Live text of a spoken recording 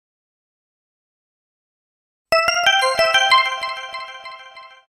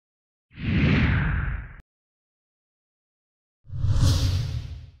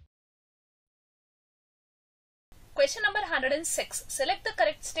Question number 106. Select the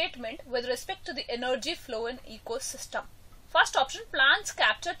correct statement with respect to the energy flow in ecosystem. First option, plants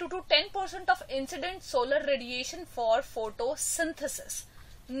capture 2 to 10% of incident solar radiation for photosynthesis.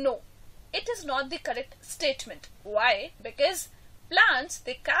 No, it is not the correct statement. Why? Because plants,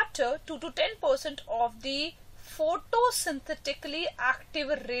 they capture 2 to 10% of the photosynthetically active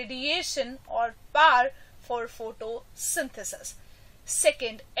radiation or power for photosynthesis.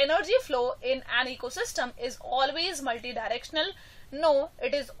 Second, energy flow in an ecosystem is always multidirectional. No,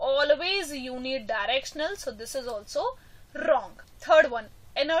 it is always unidirectional. So this is also wrong. Third one,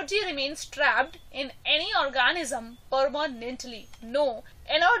 energy remains trapped in any organism permanently. No,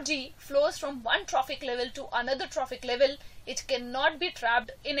 energy flows from one trophic level to another trophic level. It cannot be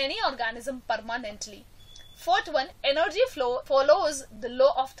trapped in any organism permanently. Fourth one, energy flow follows the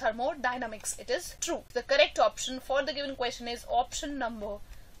law of thermodynamics. It is true. The correct option for the given question is option number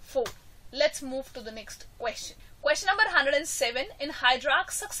 4. Let's move to the next question. Question number 107. In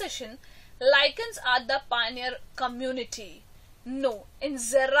hierarchical succession, lichens are the pioneer community. No, in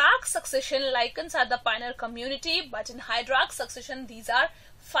hierarchical succession, lichens are the pioneer community, but in hierarchical succession, these are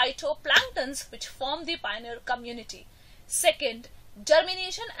phytoplanktons which form the pioneer community. Second,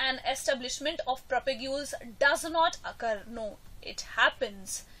 germination and establishment of propagules does not occur. No, it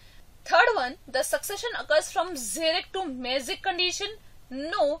happens. Third one, the succession occurs from xeric to mesic condition.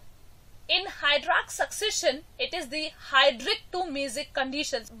 No, in hierarchical succession, it is the hydric to mesic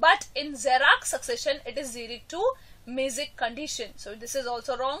conditions, but in hierarchical succession, it is xeric to mesic condition. So this is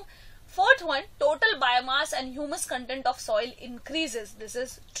also wrong. Fourth one, total biomass and humus content of soil increases. This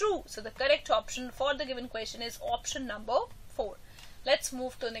is true. So the correct option for the given question is option number 4. Let's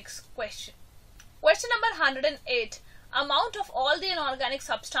move to the next question. Question number 108. Amount of all the inorganic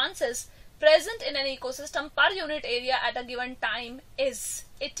substances present in an ecosystem per unit area at a given time is.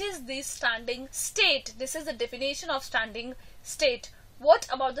 It is the standing state. This is the definition of standing state. What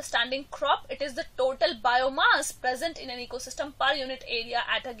about the standing crop? It is the total biomass present in an ecosystem per unit area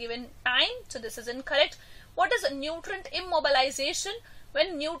at a given time. So this is incorrect. What is nutrient immobilization?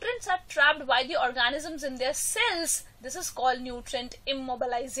 When nutrients are trapped by the organisms in their cells, this is called nutrient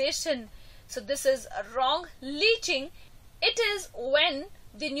immobilization. So this is wrong. Leaching, it is when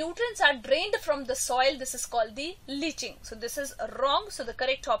the nutrients are drained from the soil. This is called the leaching. So this is wrong. So the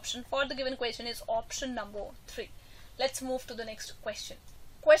correct option for the given question is option number 3. Let's move to the next question.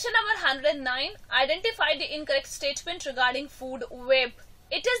 Question number 109. Identify the incorrect statement regarding food web.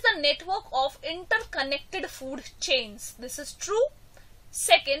 It is the network of interconnected food chains. This is true.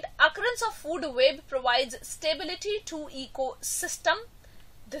 Second, occurrence of food web provides stability to ecosystem.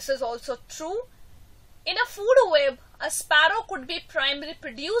 This is also true. In a food web, a sparrow could be primary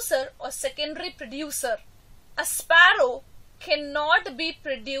producer or secondary producer. A sparrow cannot be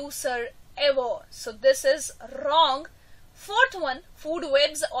producer ever. So this is wrong. Fourth one, food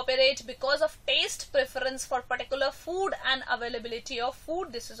webs operate because of taste preference for particular food and availability of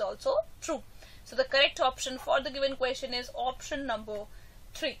food. This is also true. So the correct option for the given question is option number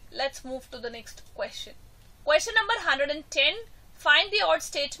 3. Let's move to the next question. Question number 110. Find the odd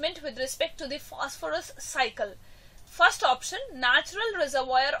statement with respect to the phosphorus cycle. First option, natural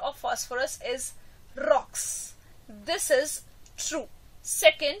reservoir of phosphorus is rocks. This is true.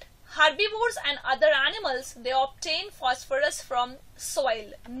 Second, herbivores and other animals, they obtain phosphorus from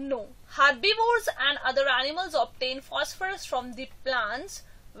soil. No. Herbivores and other animals obtain phosphorus from the plants,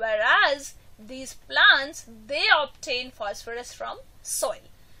 whereas these plants, they obtain phosphorus from soil.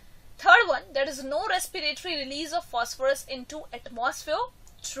 Third one, there is no respiratory release of phosphorus into atmosphere.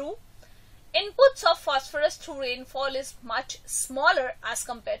 True. Inputs of phosphorus through rainfall is much smaller as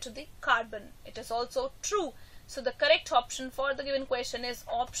compared to the carbon. It is also true. So the correct option for the given question is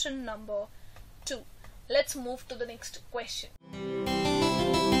option number 2. Let's move to the next question.